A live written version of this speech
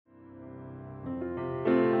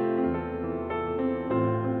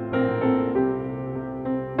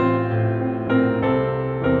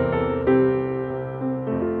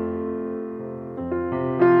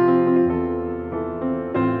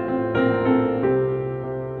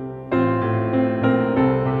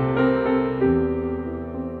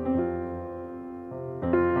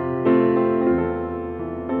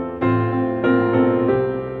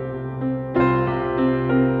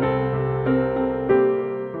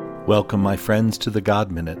Welcome, my friends, to the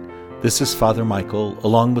God Minute. This is Father Michael,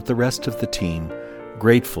 along with the rest of the team,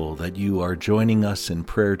 grateful that you are joining us in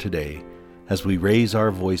prayer today as we raise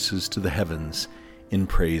our voices to the heavens in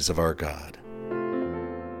praise of our God.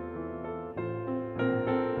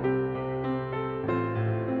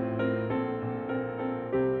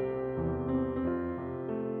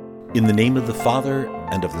 In the name of the Father,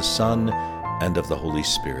 and of the Son, and of the Holy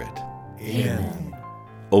Spirit. Amen.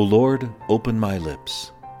 O Lord, open my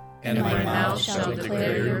lips, And my mouth shall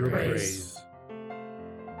declare your praise.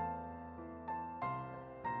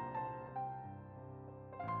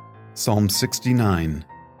 Psalm 69,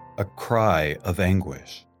 a cry of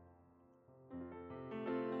anguish.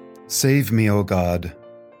 Save me, O God.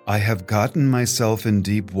 I have gotten myself in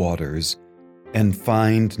deep waters, and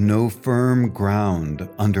find no firm ground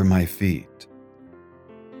under my feet.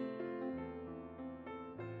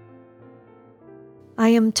 I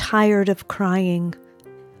am tired of crying.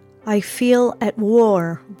 I feel at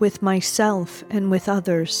war with myself and with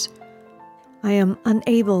others. I am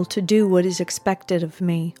unable to do what is expected of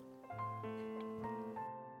me.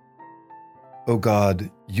 O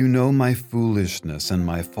God, you know my foolishness and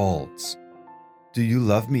my faults. Do you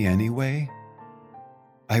love me anyway?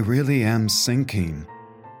 I really am sinking.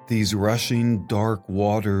 These rushing dark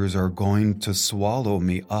waters are going to swallow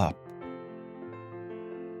me up.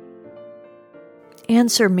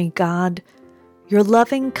 Answer me, God. Your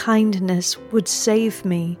loving kindness would save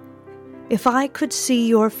me. If I could see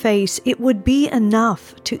your face, it would be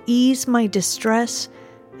enough to ease my distress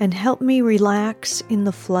and help me relax in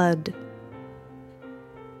the flood.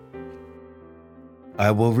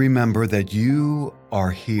 I will remember that you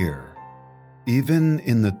are here, even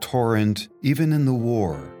in the torrent, even in the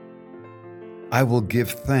war. I will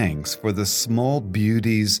give thanks for the small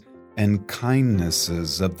beauties and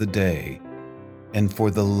kindnesses of the day, and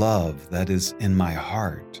for the love that is in my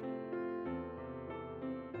heart.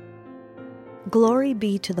 Glory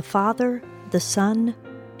be to the Father, the Son,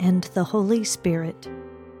 and the Holy Spirit.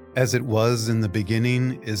 As it was in the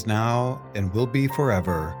beginning, is now, and will be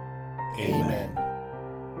forever. Amen.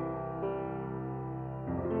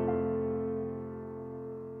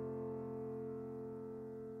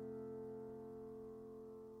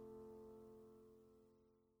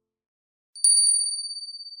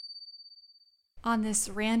 On this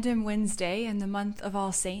random Wednesday in the month of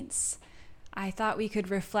All Saints, I thought we could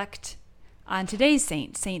reflect on today's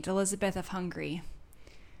saint, St Elizabeth of Hungary.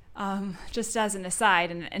 Just as an aside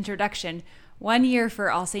and an introduction, 1 year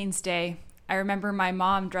for All Saints Day, I remember my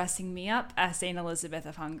mom dressing me up as St Elizabeth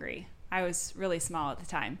of Hungary. I was really small at the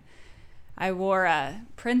time. I wore a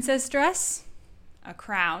princess dress, a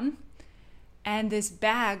crown, and this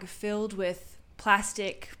bag filled with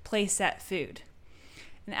plastic playset food.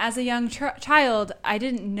 And as a young child, I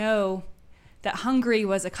didn't know that Hungary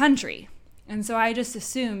was a country. And so I just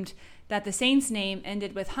assumed that the saint's name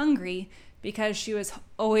ended with Hungry because she was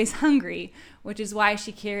always hungry, which is why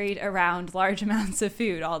she carried around large amounts of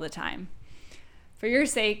food all the time. For your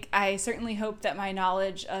sake, I certainly hope that my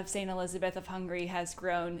knowledge of St. Elizabeth of Hungary has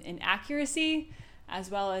grown in accuracy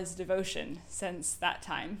as well as devotion since that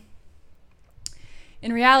time.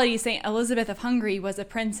 In reality, St. Elizabeth of Hungary was a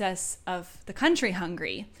princess of the country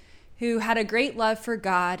Hungary who had a great love for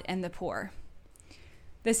God and the poor.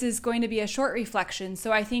 This is going to be a short reflection,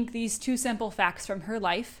 so I think these two simple facts from her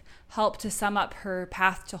life help to sum up her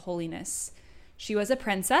path to holiness. She was a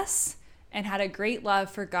princess and had a great love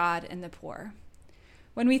for God and the poor.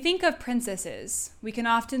 When we think of princesses, we can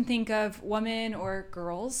often think of women or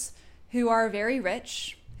girls who are very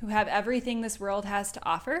rich, who have everything this world has to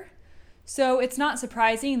offer. So it's not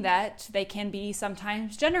surprising that they can be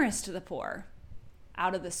sometimes generous to the poor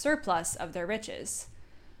out of the surplus of their riches.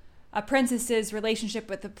 A princess's relationship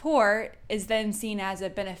with the poor is then seen as a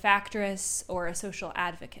benefactress or a social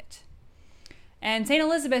advocate. And St.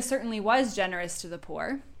 Elizabeth certainly was generous to the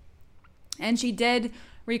poor, and she did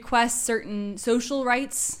request certain social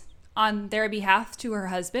rights on their behalf to her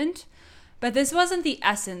husband, but this wasn't the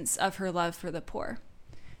essence of her love for the poor.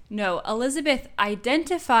 No, Elizabeth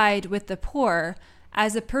identified with the poor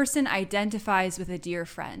as a person identifies with a dear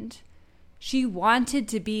friend. She wanted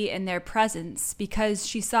to be in their presence because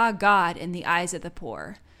she saw God in the eyes of the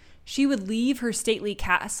poor. She would leave her stately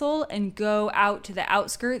castle and go out to the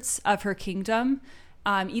outskirts of her kingdom,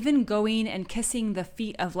 even going and kissing the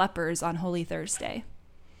feet of lepers on Holy Thursday.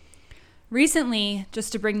 Recently,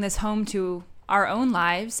 just to bring this home to our own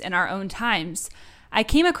lives and our own times, I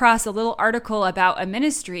came across a little article about a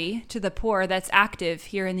ministry to the poor that's active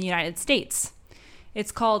here in the United States.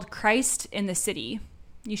 It's called Christ in the City.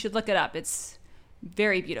 You should look it up. It's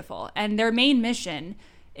very beautiful. And their main mission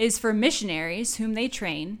is for missionaries whom they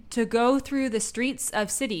train to go through the streets of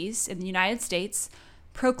cities in the United States,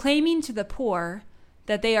 proclaiming to the poor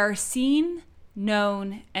that they are seen,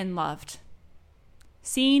 known, and loved.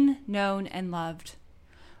 Seen, known, and loved.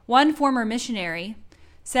 One former missionary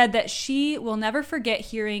said that she will never forget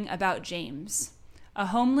hearing about James, a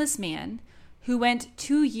homeless man who went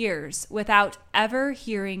 2 years without ever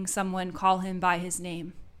hearing someone call him by his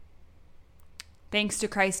name. Thanks to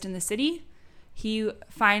Christ in the City, he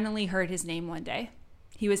finally heard his name one day.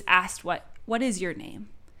 He was asked, what is your name?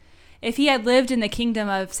 If he had lived in the kingdom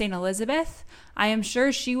of St Elizabeth, I am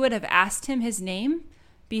sure she would have asked him his name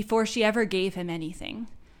before she ever gave him anything,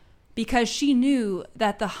 because she knew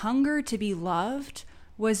that the hunger to be loved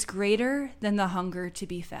was greater than the hunger to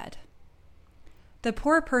be fed. The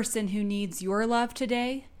poor person who needs your love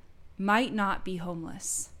today might not be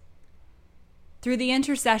homeless. Through the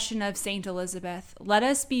intercession of St Elizabeth, let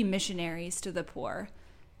us be missionaries to the poor,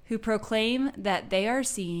 who proclaim that they are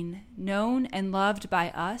seen, known, and loved by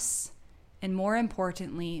us, and more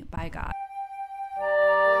importantly, by God.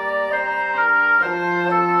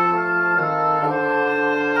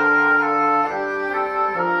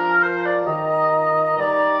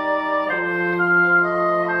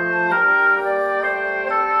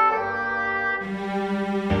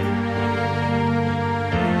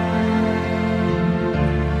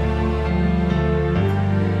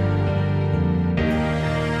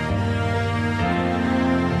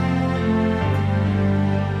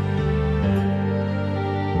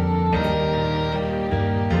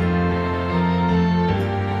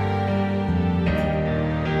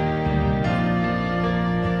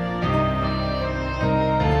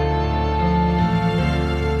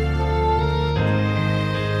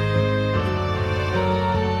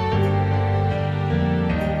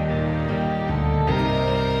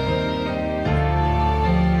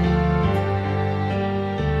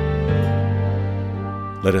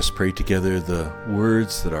 Let us pray together the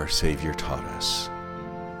words that our Savior taught us.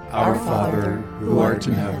 Our Father, who art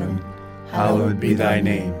in heaven, hallowed be thy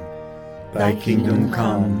name. Thy kingdom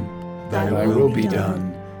come, thy will be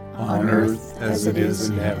done, on earth as it is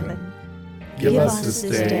in heaven. Give us this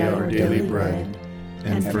day our daily bread,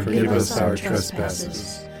 and forgive us our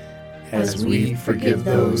trespasses, as we forgive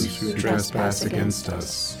those who trespass against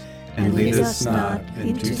us. And lead us not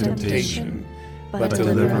into temptation, but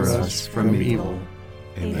deliver us from evil.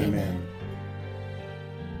 Amen.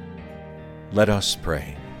 Let us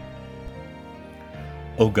pray.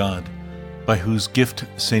 O God, by whose gift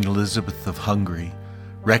St Elizabeth of Hungary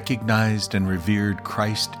recognized and revered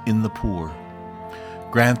Christ in the poor,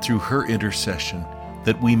 grant through her intercession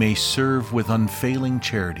that we may serve with unfailing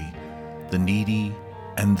charity the needy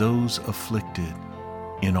and those afflicted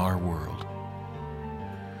in our world.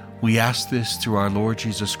 We ask this through our Lord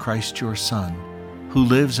Jesus Christ, your Son, who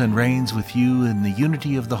lives and reigns with you in the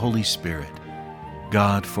unity of the Holy Spirit,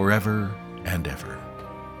 God forever and ever.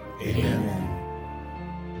 Amen.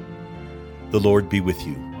 The Lord be with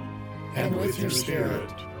you. And with your spirit.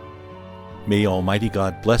 May Almighty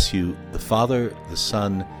God bless you, the Father, the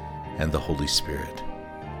Son, and the Holy Spirit.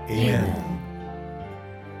 Amen.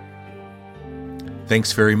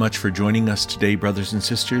 Thanks very much for joining us today, brothers and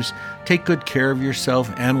sisters. Take good care of yourself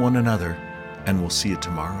and one another, and we'll see you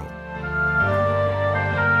tomorrow.